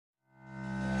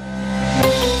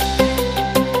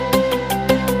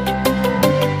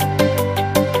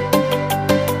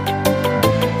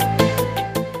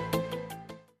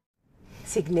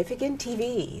Significant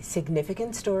TV,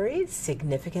 significant stories,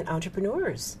 significant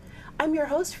entrepreneurs. I'm your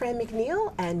host, Fran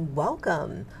McNeil, and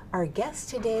welcome. Our guest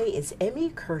today is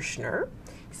Kirschner,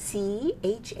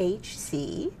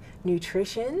 CHHC,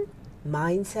 Nutrition,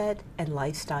 Mindset, and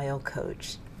Lifestyle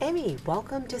Coach. Emmy,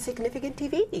 welcome to Significant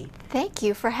TV. Thank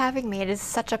you for having me. It is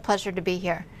such a pleasure to be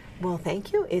here. Well,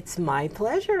 thank you. It's my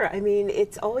pleasure. I mean,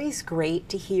 it's always great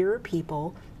to hear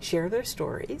people share their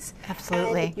stories.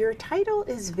 Absolutely. And your title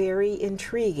is very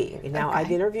intriguing. Now,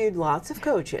 I've interviewed lots of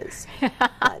coaches,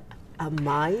 but a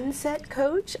mindset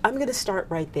coach? I'm going to start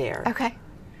right there. Okay.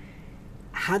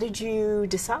 How did you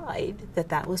decide that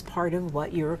that was part of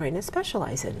what you were going to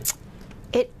specialize in?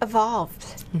 It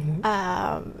evolved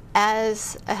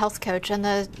as a health coach, and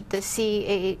the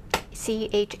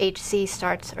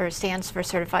CHHC stands for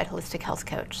Certified Holistic Health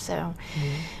Coach. So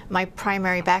my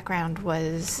primary background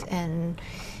was in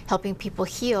helping people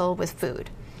heal with food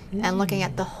and looking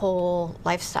at the whole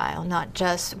lifestyle, not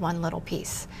just one little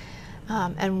piece.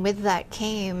 And with that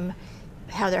came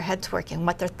how their head's working,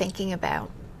 what they're thinking about,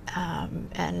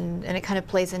 and it kind of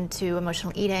plays into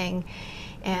emotional eating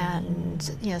and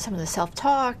some of the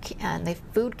self-talk and the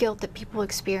food guilt that people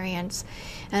experience.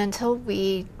 And until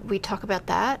we talk about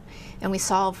that and we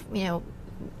solve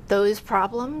those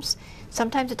problems,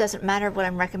 sometimes it doesn't matter what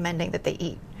I'm recommending that they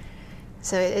eat.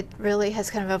 So it really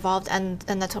has kind of evolved, and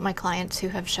that's what my clients who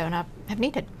have shown up have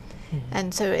needed.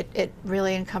 And so it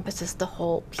really encompasses the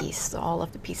whole piece, all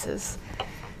of the pieces.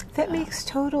 That makes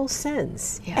total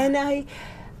sense. Yeah. And I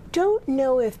don't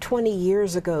know if 20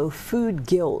 years ago food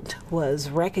guilt was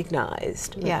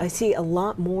recognized. Yeah. I see a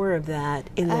lot more of that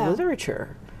in the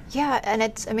literature. Yeah,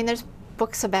 and there's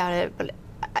books about it, but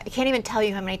I can't even tell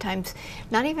you how many times,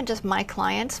 not even just my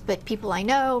clients, but people I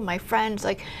know, my friends,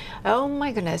 like, oh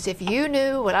my goodness, if you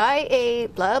knew what I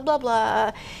ate, blah, blah,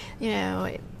 blah,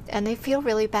 and they feel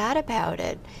really bad about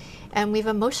it. And we've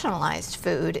emotionalized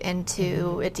food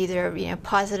into it's either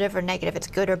positive or negative, it's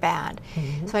good or bad.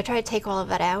 So I try to take all of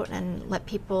that out and let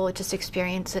people just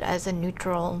experience it as a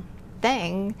neutral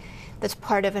thing that's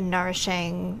part of a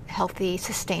nourishing, healthy,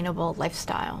 sustainable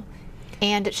lifestyle.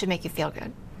 And it should make you feel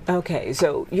good. Okay,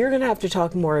 so you're going to have to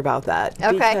talk more about that.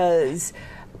 Okay. Because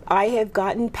I have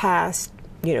gotten past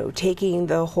taking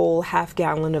the whole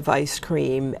half-gallon of ice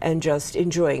cream and just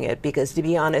enjoying it, because to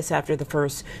be honest, after the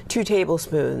first 2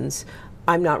 tablespoons,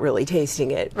 I'm not really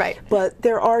tasting it. Right. But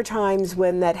there are times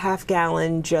when that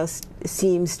half-gallon just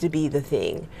seems to be the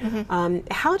thing.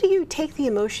 How do you take the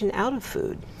emotion out of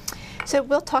food? So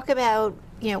we'll talk about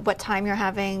what time you're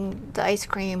having the ice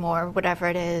cream or whatever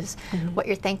it is, what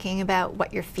you're thinking about,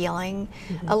 what you're feeling.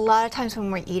 A lot of times when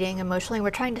we're eating emotionally,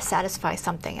 we're trying to satisfy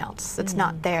something else that's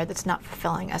not there, that's not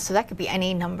fulfilling us. So that could be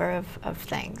any number of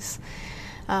things.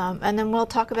 And then we'll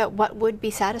talk about what would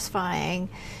be satisfying,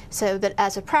 so that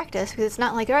as a practice, because it's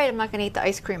not like, all right, I'm not going to eat the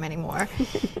ice cream anymore.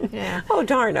 Oh,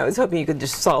 darn, I was hoping you could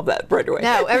just solve that right away.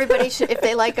 No, everybody should, if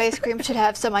they like ice cream, should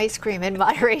have some ice cream in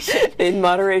moderation. In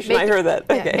moderation, I heard that.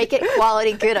 Okay. Make it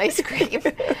quality, good ice cream.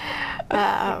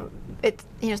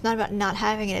 It's not about not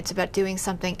having it, it's about doing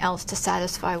something else to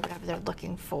satisfy whatever they're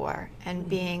looking for, and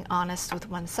being honest with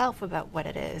oneself about what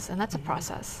it is, and that's a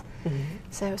process.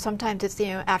 So sometimes it's,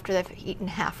 after they've eaten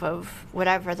half of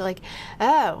whatever, they're like,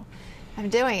 oh, I'm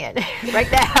doing it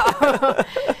right now.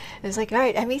 It's like, all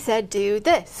right, Emmy said do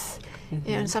this.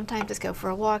 And sometimes it's go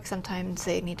for a walk, sometimes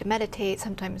they need to meditate,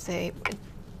 sometimes it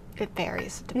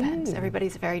varies, it depends.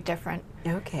 Everybody's very different.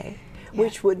 Okay. Yeah.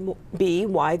 Which would be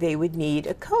why they would need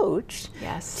a coach,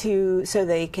 so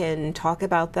they can talk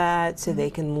about that, so they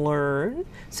can learn,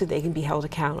 so they can be held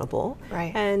accountable,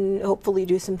 right, and hopefully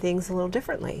do some things a little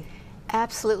differently.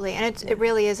 Absolutely, and it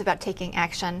really is about taking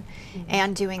action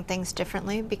and doing things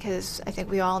differently, because I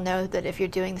think we all know that if you're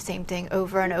doing the same thing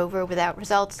over and over without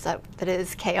results, that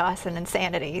is chaos and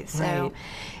insanity. So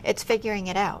it's figuring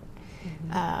it out.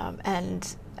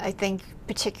 And I think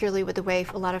particularly with the way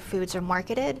a lot of foods are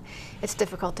marketed, it's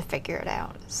difficult to figure it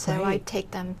out. So I take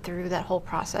them through that whole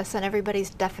process, and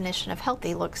everybody's definition of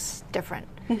healthy looks different.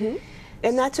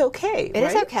 And that's okay, It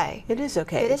is okay. It is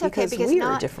okay. It is okay, because we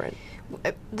are different.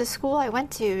 The school I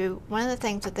went to, one of the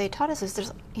things that they taught us is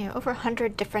there's over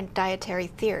 100 different dietary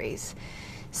theories.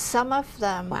 Some of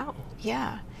them,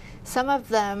 some of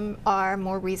them are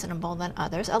more reasonable than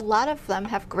others. A lot of them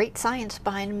have great science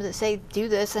behind them that say do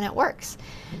this and it works.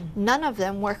 None of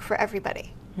them work for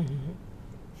everybody.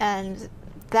 And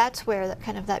that's where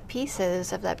that piece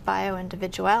is of that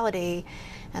bio-individuality,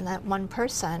 and that one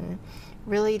person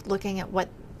really looking at what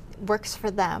works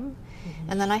for them,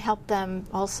 and then I help them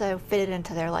also fit it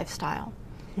into their lifestyle.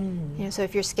 So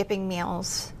if you're skipping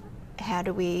meals, how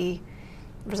do we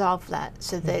resolve that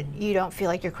so that you don't feel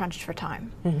like you're crunched for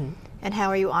time? And how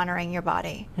are you honoring your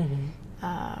body?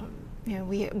 You know,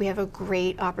 we have a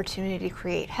great opportunity to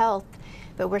create health,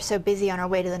 but we're so busy on our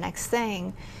way to the next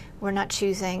thing, we're not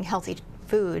choosing healthy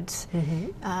foods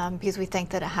because we think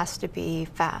that it has to be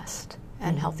fast,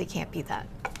 and healthy can't be that.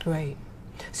 Right.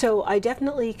 So I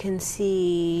definitely can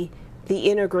see the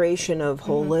integration of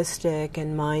holistic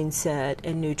and mindset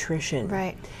and nutrition.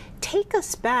 Right. Take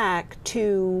us back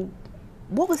to,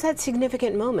 what was that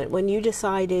significant moment when you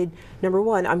decided, number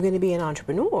one, I'm going to be an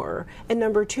entrepreneur, and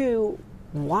number two,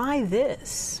 why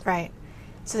this? Right.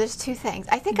 So there's two things.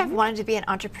 I think I've wanted to be an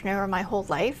entrepreneur my whole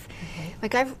life.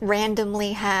 Like, I've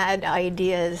randomly had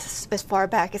ideas as far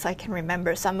back as I can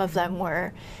remember. Some of them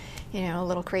were, you know, a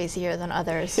little crazier than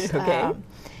others.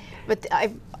 But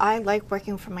I like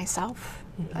working for myself.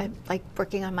 I like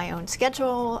working on my own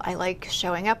schedule. I like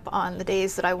showing up on the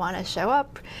days that I want to show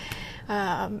up.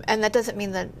 And that doesn't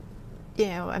mean that, you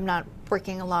know, I'm not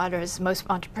working a lot, or as most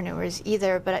entrepreneurs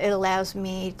either, but it allows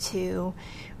me to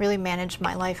really manage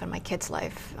my life and my kids'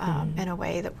 life in a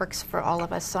way that works for all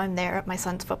of us. So I'm there at my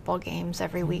son's football games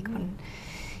every week when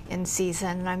in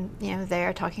season. I'm, you know,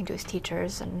 there talking to his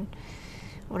teachers and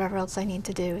whatever else I need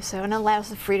to do. So, and it allows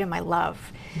the freedom I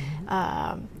love.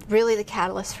 Really the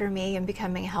catalyst for me in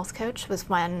becoming a health coach was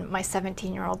when my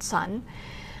 17-year-old son,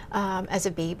 as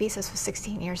a baby, so this was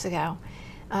 16 years ago,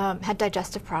 had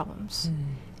digestive problems.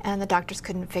 And the doctors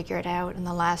couldn't figure it out. And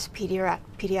the last pediatric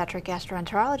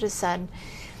gastroenterologist said,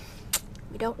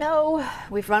 we don't know.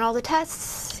 We've run all the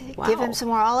tests. Wow. Give him some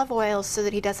more olive oil so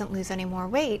that he doesn't lose any more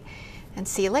weight, and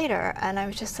see you later. And I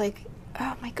was just like,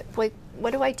 oh my God, like,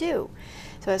 what do I do?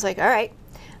 So I was like, all right,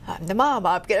 I'm the mom.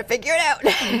 I'm going to figure it out.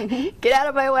 Get out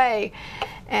of my way.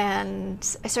 And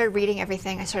I started reading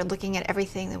everything. I started looking at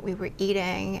everything that we were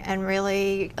eating and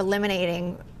really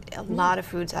eliminating a lot of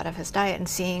foods out of his diet and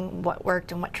seeing what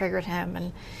worked and what triggered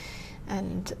him.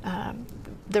 And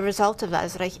the result of that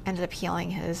is that I ended up healing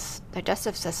his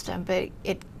digestive system, but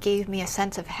it gave me a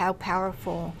sense of how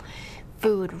powerful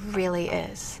food really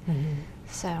is.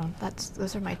 So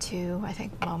those are my two, I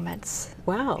think, moments.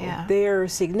 Wow, Yeah. they're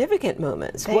significant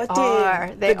moments. They What are.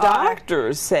 did They the are.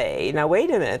 doctors say? Now, wait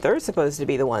a minute, they're supposed to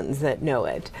be the ones that know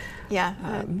it.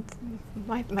 Yeah,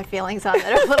 my feelings on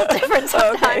that are a little different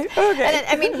sometimes. Okay. And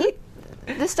I mean,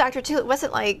 this doctor too, it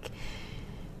wasn't like,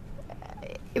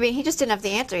 I mean, he just didn't have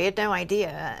the answer. He had no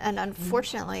idea. And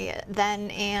unfortunately,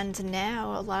 then and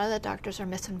now, a lot of the doctors are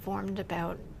misinformed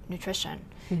about nutrition.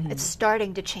 It's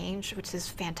starting to change, which is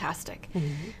fantastic.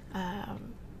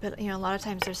 But, you know, a lot of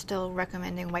times they're still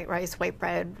recommending white rice, white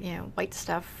bread, you know, white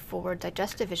stuff for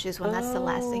digestive issues when that's the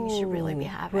last thing you should really be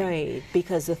having. Right,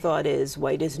 because the thought is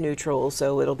white is neutral,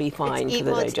 so it'll be fine for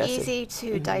the digestive. It's easy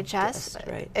to digest.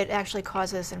 Right. It actually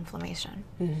causes inflammation.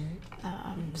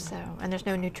 So, and there's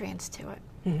no nutrients to it.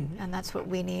 And that's what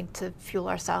we need to fuel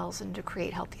our cells and to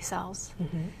create healthy cells.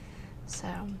 So,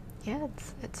 yeah,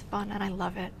 it's fun and I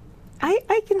love it.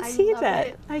 I can see love that.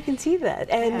 it. I can see that.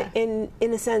 And Yeah.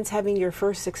 in a sense, having your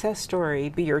first success story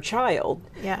be your child,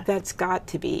 Yeah. that's got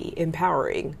to be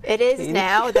empowering. It is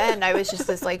now. Then I was just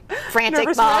this like frantic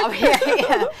Nervous mom. wreck.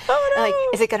 Yeah. Oh, no. Like,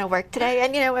 is it going to work today?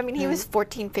 And you know, I mean, he was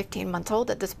 14, 15 months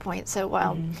old at this point. So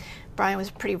while Brian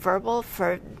was pretty verbal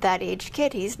for that age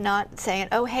kid, he's not saying,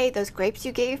 "Oh, hey, those grapes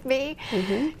you gave me,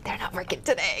 they're not working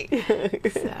today."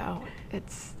 So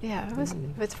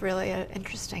it's really an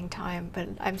interesting time. But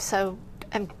I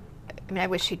mean, I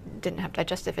wish he didn't have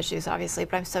digestive issues, obviously,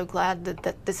 but I'm so glad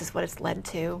that this is what it's led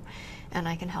to, and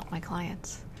I can help my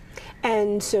clients.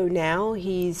 And so now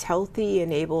he's healthy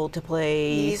and able to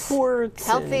play sports.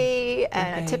 Healthy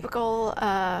and a typical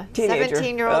Teenager.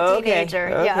 17-year-old teenager.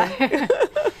 Okay. Yeah.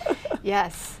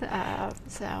 Yes.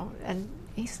 So, and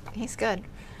he's good.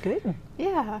 Good.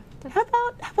 Yeah. How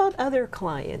about other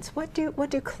clients? What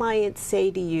do clients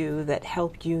say to you that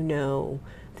help you know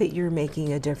that you're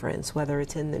making a difference, whether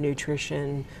it's in the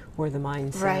nutrition or the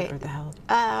mindset or the health?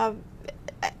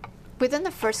 Within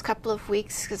the first couple of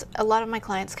weeks, because a lot of my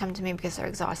clients come to me because they're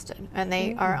exhausted, and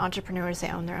they are entrepreneurs, they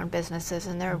own their own businesses,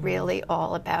 and they're really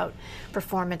all about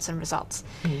performance and results.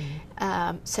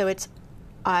 So it's,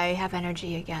 I have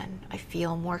energy again, I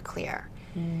feel more clear,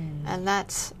 and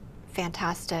that's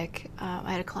fantastic.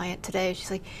 I had a client today,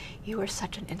 she's like, you are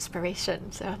such an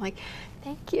inspiration. So I'm like,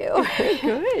 thank you.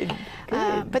 Good.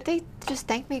 But they just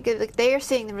thank me. Like, they are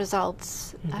seeing the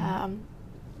results,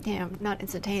 you know, not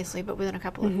instantaneously, but within a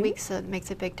couple of weeks. So it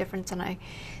makes a big difference. And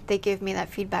they give me that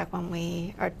feedback when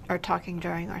we are talking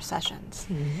during our sessions.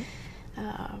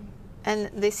 And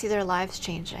they see their lives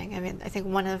changing. I mean, I think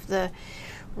one of the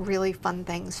really fun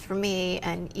things for me,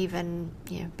 and even,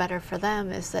 you know, better for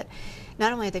them, is that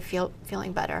not only are they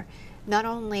feeling better, not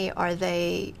only are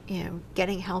they,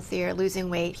 getting healthier, losing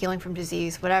weight, healing from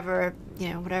disease, whatever,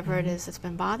 whatever it is that's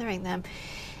been bothering them,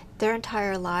 their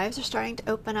entire lives are starting to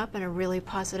open up in a really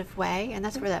positive way, and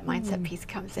that's where that mindset piece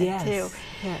comes in too.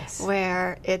 Yes.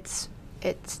 Where it's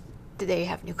they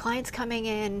have new clients coming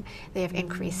in, they have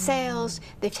increased sales,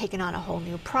 they've taken on a whole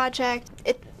new project.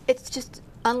 It's just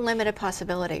unlimited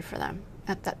possibility for them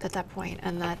at that point,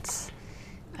 and that's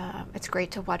it's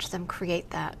great to watch them create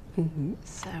that.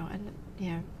 So, and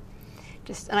and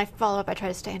I follow up. I try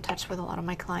to stay in touch with a lot of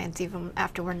my clients even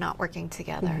after we're not working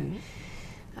together.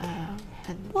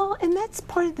 And that's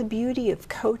part of the beauty of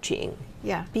coaching.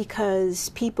 Yeah. Because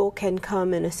people can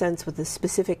come in a sense with a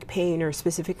specific pain or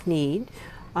specific need.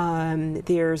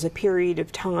 There's a period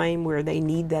of time where they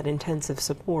need that intensive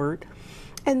support.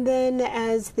 And then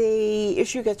as the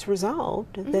issue gets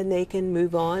resolved, then they can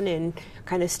move on and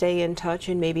kind of stay in touch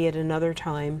and maybe at another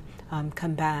time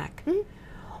come back.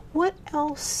 What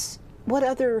else, what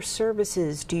other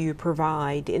services do you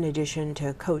provide in addition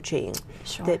to coaching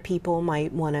that people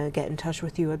might want to get in touch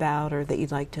with you about or that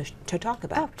you'd like to talk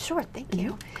about? Oh, sure. Thank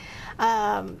you.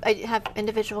 I have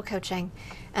individual coaching,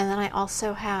 and then I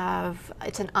also have,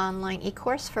 it's an online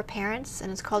e-course for parents,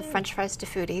 and it's called French Fries to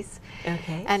Foodies.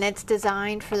 Okay. And it's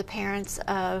designed for the parents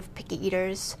of picky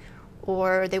eaters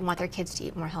or they want their kids to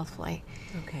eat more healthfully.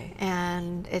 Okay.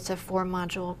 And it's a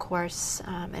 4-module course,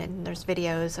 and there's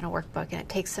videos and a workbook, and it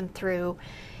takes them through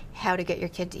how to get your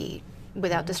kid to eat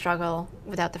without the struggle,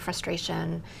 without the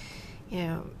frustration.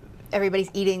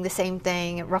 Everybody's eating the same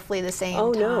thing at roughly the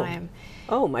same time.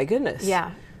 Oh my goodness.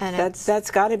 Yeah. And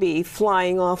that's got to be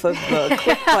flying off of the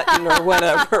click button or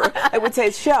whatever. I would say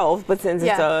it's shelved, but since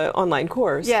it's an online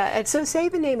course. Yeah. So say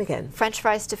the name again. French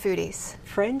Fries to Foodies.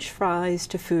 French Fries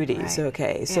to Foodies. Right.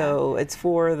 Okay. So it's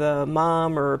for the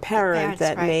mom or parent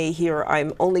that may hear,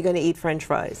 I'm only going to eat French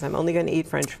fries. I'm only going to eat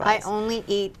French fries. I only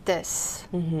eat this.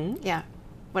 Yeah.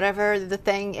 Whatever the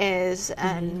thing is,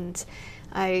 and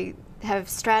I have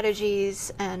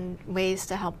strategies and ways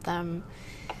to help them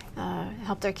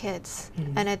help their kids,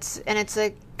 and it's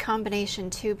a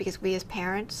combination too, because we as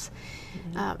parents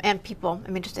and people, I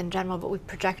mean just in general, but we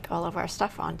project all of our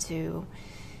stuff onto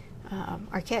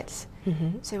our kids.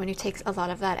 So when you take a lot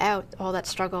of that out, all that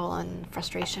struggle and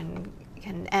frustration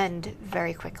can end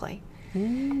very quickly.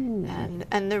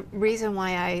 And the reason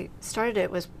why I started it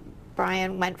was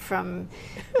Brian went from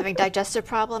having digestive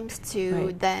problems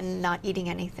to then not eating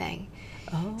anything.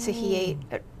 So he ate,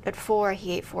 at 4,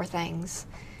 he ate 4 things.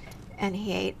 And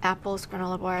he ate apples,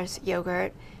 granola bars,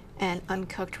 yogurt, and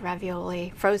uncooked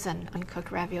ravioli, frozen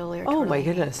uncooked ravioli or tortellini. Oh my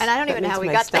goodness. And I don't even know how we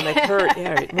got there. My stomach hurt.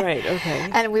 Yeah, right, okay.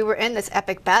 And we were in this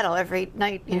epic battle every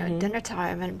night, at dinner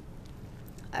time. And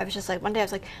I was just like, one day I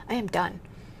was like, I am done.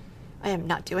 I am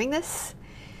not doing this.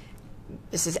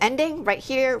 This is ending right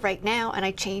here, right now. And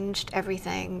I changed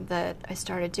everything that I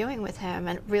started doing with him,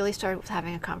 and really started with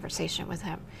having a conversation with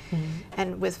him.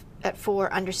 And at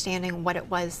 4, understanding what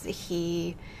it was that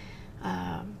he,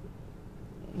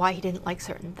 why he didn't like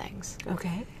certain things.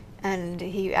 Okay. And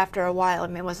he, after a while, I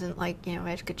mean, it wasn't like,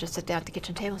 I could just sit down at the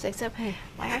kitchen table and say, so,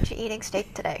 why aren't you eating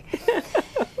steak today?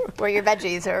 Or your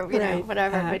veggies, or,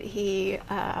 whatever. But he,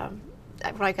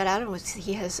 what I got out of him was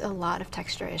he has a lot of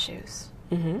texture issues.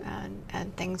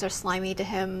 And things are slimy to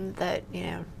him that,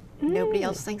 nobody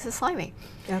else thinks is slimy.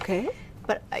 Okay.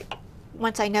 But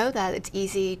once I know that, it's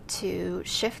easy to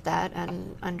shift that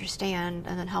and understand,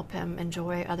 and then help him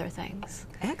enjoy other things.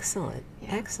 Excellent.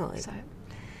 Yeah. Excellent. So,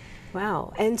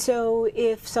 wow. And so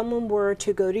if someone were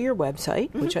to go to your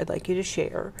website, which I'd like you to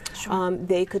share,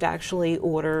 they could actually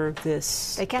order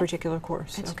this particular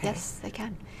course. Okay. Yes, they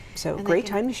can. So great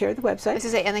time to share the website.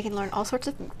 And they can learn all sorts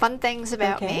of fun things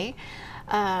about me.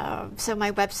 So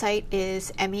my website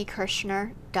is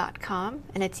emmykirschner.com,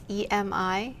 and it's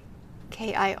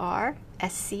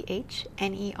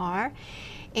EMIKIRSCHNER.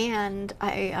 And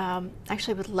I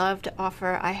actually would love to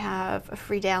offer, I have a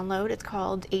free download. It's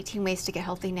called 18 Ways to Get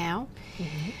Healthy Now.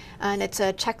 And it's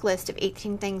a checklist of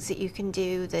 18 things that you can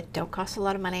do that don't cost a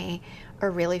lot of money,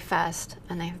 are really fast,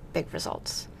 and they have big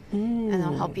results. And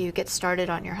they'll help you get started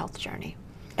on your health journey.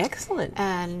 Excellent.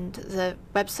 And the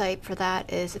website for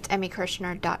that is, it's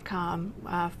emmykirschner.com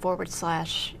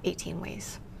 /18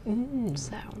 ways.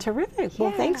 So terrific.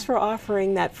 Well, thanks for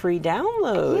offering that free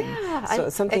download. Yeah. So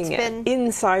it's something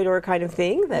insider kind of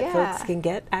thing that folks can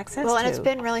get access to. Well, and it's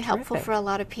been really helpful for a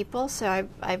lot of people, so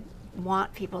I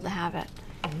want people to have it.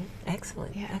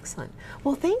 Excellent. Yeah. Excellent.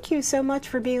 Well, thank you so much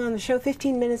for being on the show.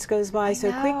 15 minutes goes by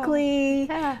so quickly.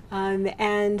 Yeah.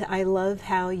 And I love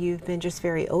how you've been just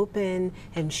very open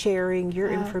and sharing your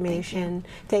information.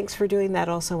 Thanks for doing that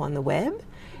also on the web.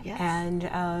 Yes. And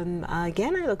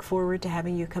again, I look forward to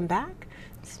having you come back.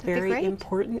 It's very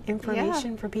important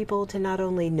information for people to not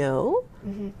only know,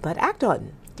 but act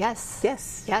on. Yes.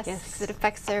 Yes. Yes. Yes. It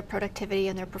affects their productivity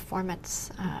and their performance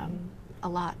a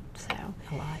lot. So.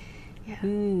 A lot. Yeah.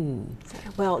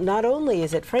 Well, not only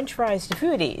is it French fries to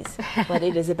foodies, but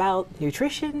it is about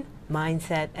nutrition,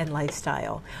 mindset, and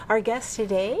lifestyle. Our guest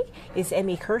today is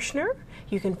Emmy Kirschner.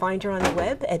 You can find her on the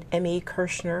web at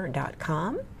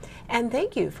emmykirschner.com. And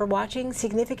thank you for watching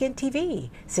Significant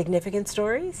TV. Significant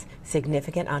stories,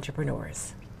 significant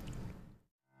entrepreneurs.